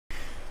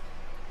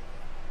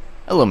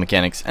Hello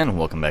mechanics, and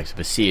welcome back to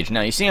Besieged.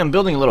 Now you see I'm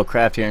building a little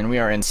craft here, and we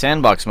are in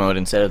sandbox mode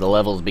instead of the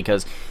levels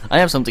because I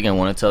have something I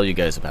want to tell you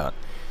guys about.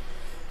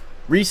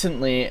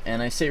 Recently,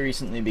 and I say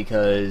recently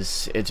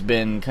because it's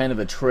been kind of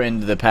a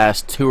trend the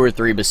past 2 or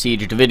 3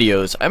 Besieged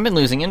videos, I've been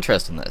losing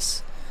interest in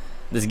this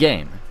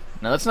game.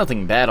 Now that's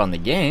nothing bad on the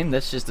game,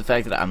 that's just the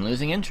fact that I'm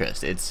losing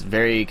interest. It's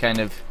very kind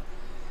of,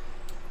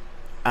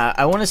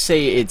 I want to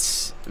say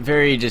it's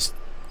very just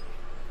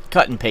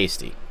cut and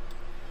pasty.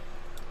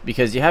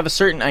 Because you have a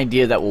certain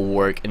idea that will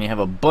work, and you have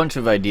a bunch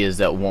of ideas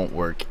that won't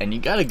work, and you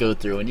gotta go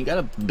through and you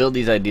gotta build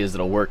these ideas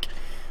that'll work.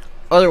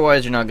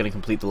 Otherwise, you're not gonna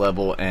complete the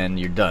level, and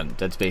you're done.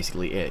 That's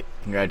basically it.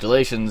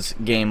 Congratulations,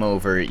 game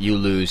over. You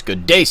lose.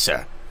 Good day,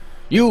 sir.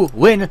 You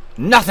win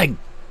nothing.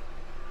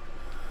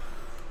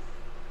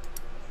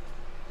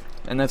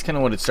 And that's kind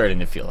of what it's starting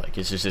to feel like.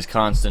 It's just this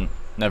constant,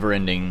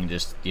 never-ending,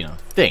 just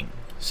thing.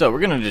 So we're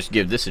gonna just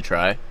give this a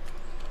try.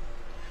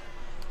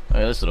 Oh,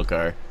 yeah, this little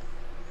car.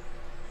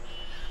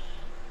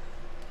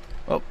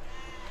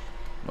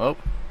 Oh.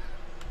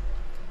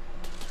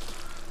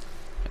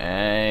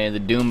 Hey, the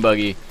Doom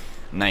Buggy.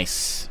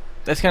 Nice.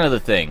 That's kind of the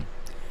thing.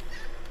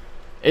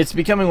 It's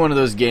becoming one of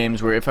those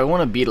games where if I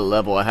want to beat a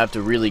level, I have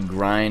to really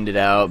grind it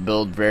out,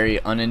 build very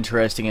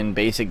uninteresting and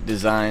basic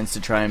designs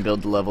to try and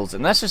build the levels,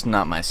 and that's just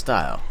not my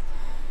style.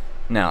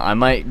 Now, I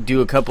might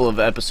do a couple of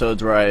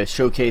episodes where I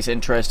showcase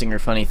interesting or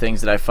funny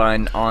things that I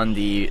find on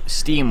the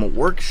Steam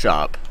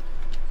Workshop.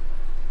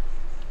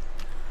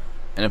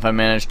 And if I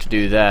manage to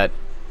do that,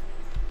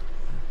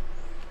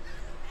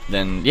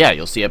 then yeah,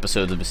 you'll see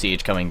episodes of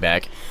Besieged coming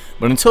back.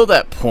 But until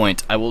that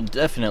point, I will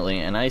definitely,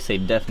 and I say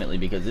definitely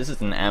because this is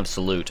an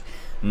absolute,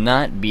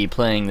 not be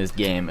playing this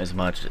game as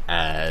much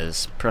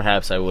as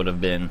perhaps I would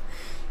have been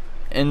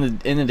in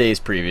the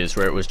days previous,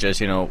 where it was just,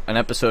 an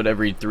episode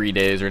every 3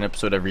 days or an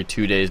episode every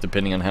 2 days,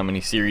 depending on how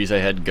many series I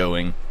had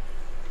going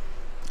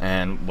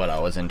and what I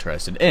was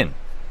interested in.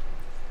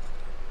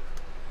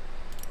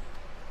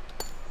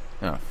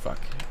 Oh, fuck.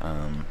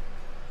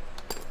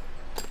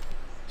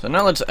 So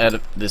now let's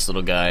add this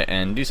little guy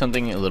and do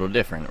something a little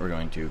different. We're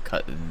going to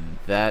cut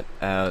that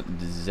out.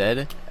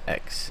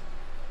 ZX.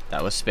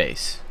 That was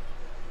space.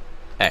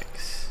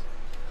 X.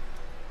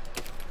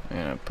 I'm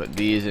going to put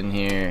these in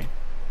here.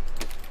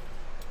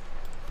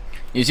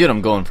 You see what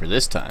I'm going for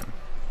this time.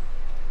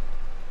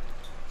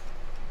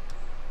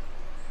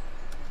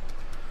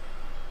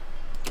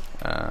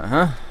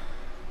 Uh-huh.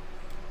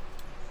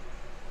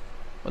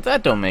 But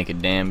that don't make a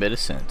damn bit of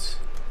sense.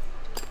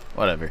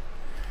 Whatever.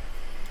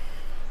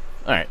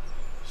 Alright,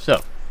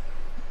 so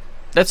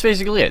that's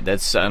basically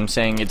it. I'm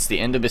saying it's the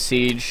end of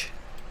Besiege,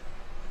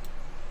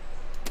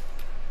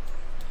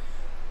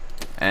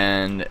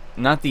 and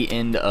not the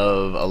end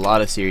of a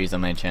lot of series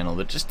on my channel,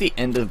 but just the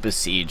end of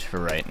Besiege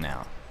for right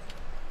now.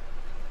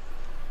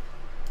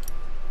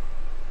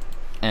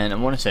 And I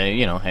want to say,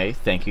 hey,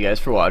 thank you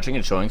guys for watching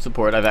and showing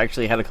support. I've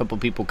actually had a couple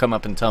people come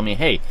up and tell me,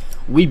 hey,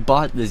 we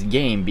bought this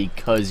game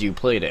because you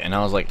played it, and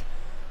I was like,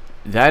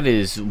 that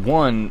is,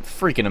 one,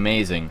 freaking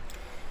amazing.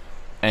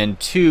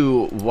 And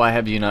 2, why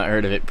have you not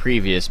heard of it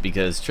previous?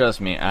 Because trust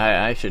me,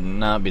 I should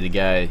not be the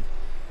guy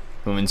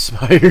who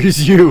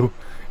inspires you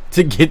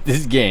to get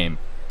this game.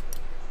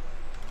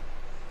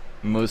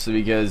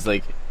 Mostly because,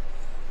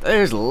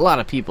 there's a lot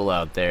of people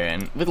out there,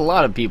 and with a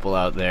lot of people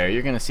out there,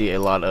 you're gonna see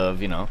a lot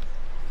of, oh,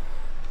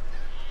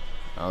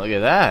 look at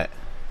that.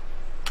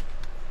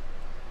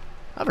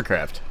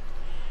 Hovercraft.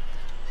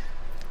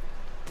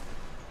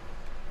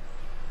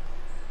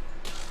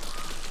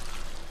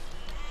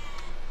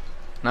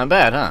 Not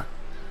bad, huh?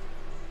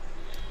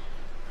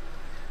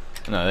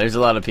 No, there's a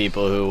lot of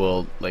people who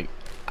will,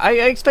 I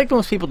expect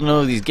most people to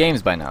know these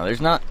games by now. There's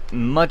not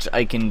much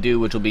I can do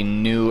which will be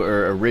new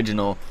or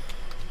original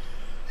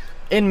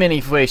in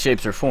many ways,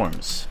 shapes, or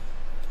forms.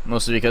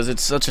 Mostly because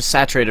it's such a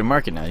saturated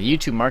market now. The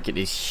YouTube market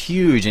is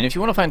huge, and if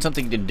you want to find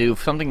something to do,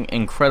 something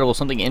incredible,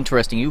 something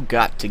interesting, you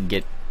got to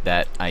get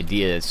that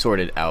idea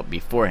sorted out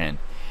beforehand.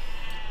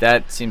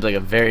 That seems like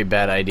a very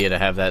bad idea to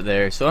have that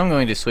there, so I'm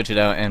going to switch it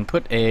out and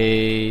put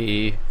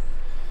a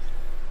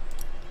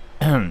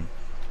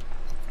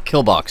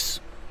kill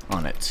box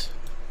on it.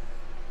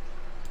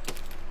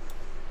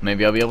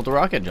 Maybe I'll be able to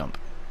rocket jump.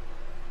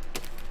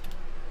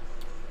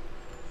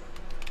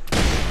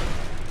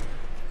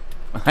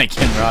 I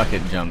can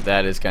rocket jump.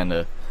 That's kind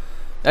of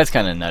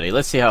nutty.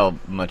 Let's see how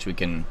much we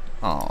can.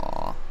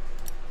 Aww,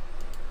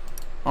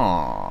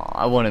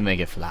 I want to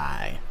make it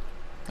fly.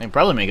 I can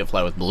probably make it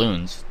fly with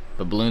balloons.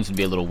 But balloons would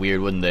be a little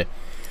weird, wouldn't they?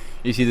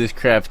 You see this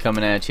craft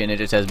coming at you and it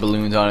just has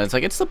balloons on it. It's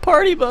like, it's the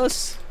party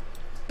bus.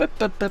 And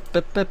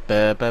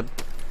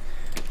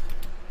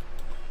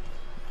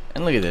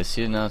look at this.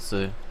 It's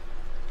the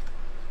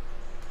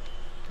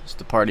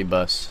party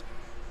bus.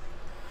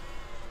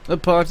 The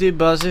party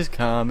bus is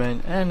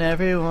coming and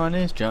everyone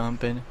is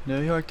jumping. New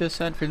York to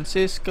San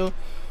Francisco.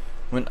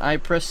 When I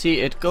press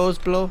C, it goes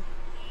blow.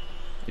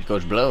 It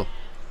goes blow.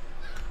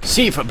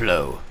 C for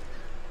blow.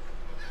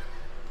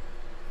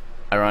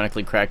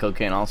 Ironically, crack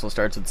cocaine also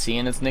starts with C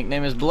and its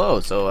nickname is Blow,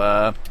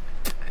 so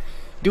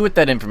do with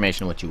that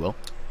information what you will.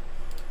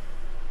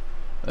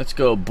 Let's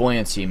go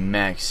buoyancy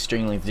max,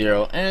 string length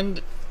 0,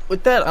 and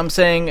with that I'm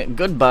saying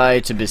goodbye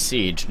to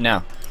Besieged.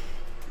 Now,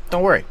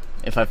 don't worry,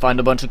 if I find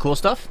a bunch of cool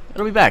stuff,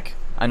 it'll be back.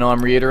 I know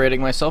I'm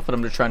reiterating myself, but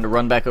I'm just trying to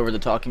run back over the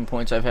talking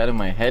points I've had in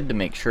my head to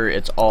make sure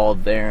it's all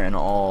there and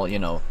all, you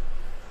know,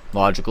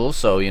 logical.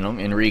 So, you know,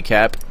 in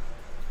recap,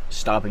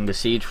 stopping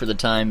Besieged for the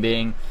time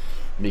being,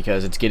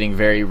 because it's getting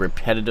very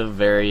repetitive,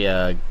 very,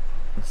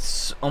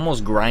 it's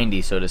almost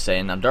grindy, so to say.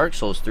 And now Dark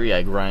Souls 3,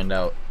 I grind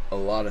out a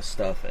lot of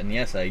stuff, and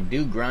yes, I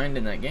do grind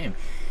in that game,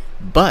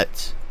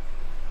 but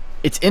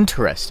it's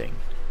interesting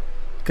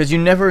because you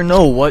never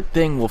know what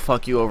thing will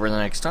fuck you over the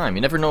next time.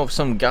 You never know if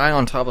some guy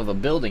on top of a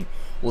building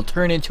will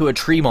turn into a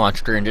tree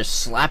monster and just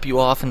slap you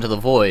off into the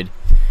void,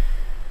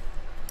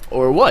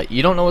 or what.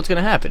 You don't know what's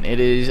going to happen. It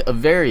is a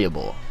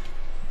variable.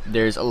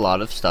 There's a lot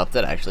of stuff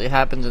that actually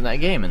happens in that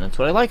game, and that's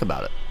what I like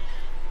about it.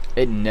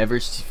 It never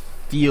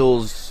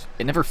feels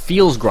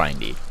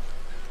grindy.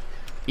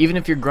 Even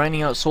if you're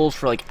grinding out souls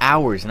for like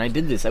hours, and I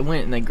did this, I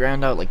went and I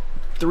ground out like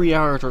 3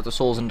 hours worth of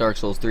souls in Dark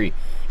Souls 3.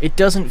 It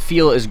doesn't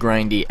feel as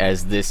grindy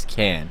as this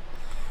can.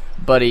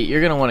 Buddy, you're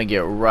going to want to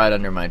get right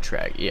under my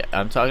track. Yeah,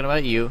 I'm talking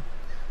about you.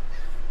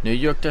 New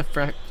York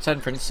to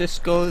San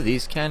Francisco,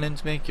 these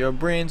cannons make your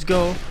brains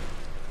go.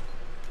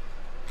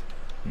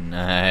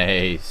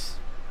 Nice.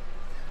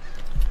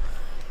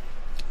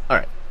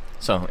 Alright,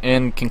 so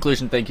in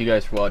conclusion, thank you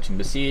guys for watching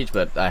Besiege,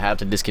 but I have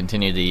to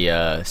discontinue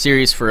the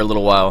series for a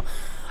little while.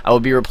 I will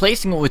be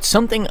replacing it with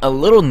something a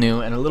little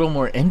new and a little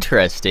more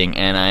interesting,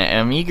 and I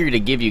am eager to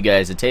give you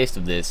guys a taste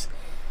of this.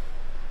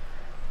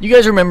 You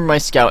guys remember my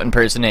scout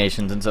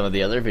impersonations in some of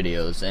the other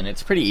videos, and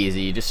it's pretty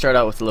easy. You just start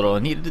out with a little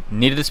need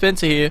a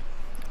dispenser here,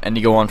 and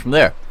you go on from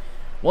there.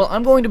 Well,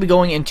 I'm going to be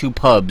going into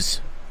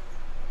pubs,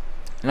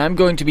 and I'm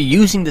going to be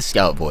using the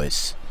scout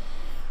voice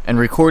and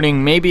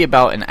recording maybe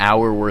about an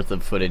hour worth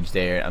of footage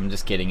there. I'm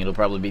just kidding. It'll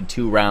probably be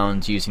 2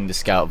 rounds using the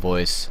scout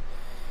voice,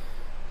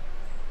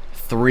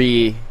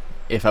 3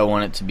 if I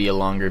want it to be a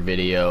longer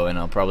video, and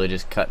I'll probably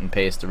just cut and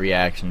paste the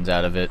reactions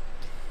out of it,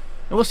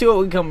 and we'll see what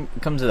we come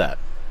to that.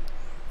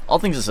 All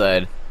things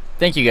aside,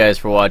 thank you guys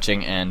for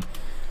watching and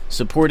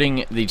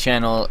supporting the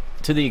channel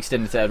to the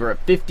extent it's at. We're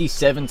at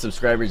 57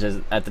 subscribers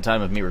at the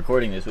time of me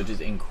recording this, which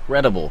is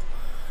incredible.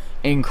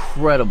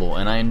 Incredible,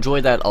 and I enjoy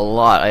that a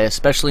lot. I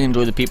especially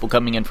enjoy the people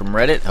coming in from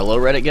Reddit. Hello,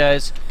 Reddit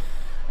guys.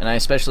 And I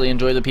especially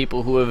enjoy the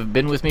people who have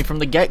been with me from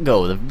the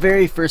get-go, the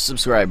very first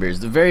subscribers,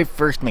 the very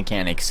first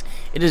mechanics.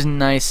 It is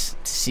nice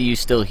to see you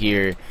still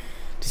here,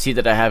 to see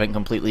that I haven't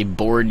completely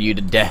bored you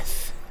to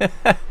death.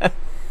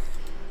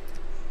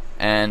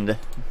 And,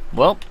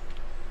 well,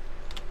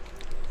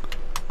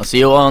 I'll see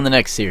you all in the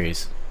next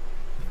series.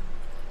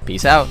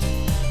 Peace out.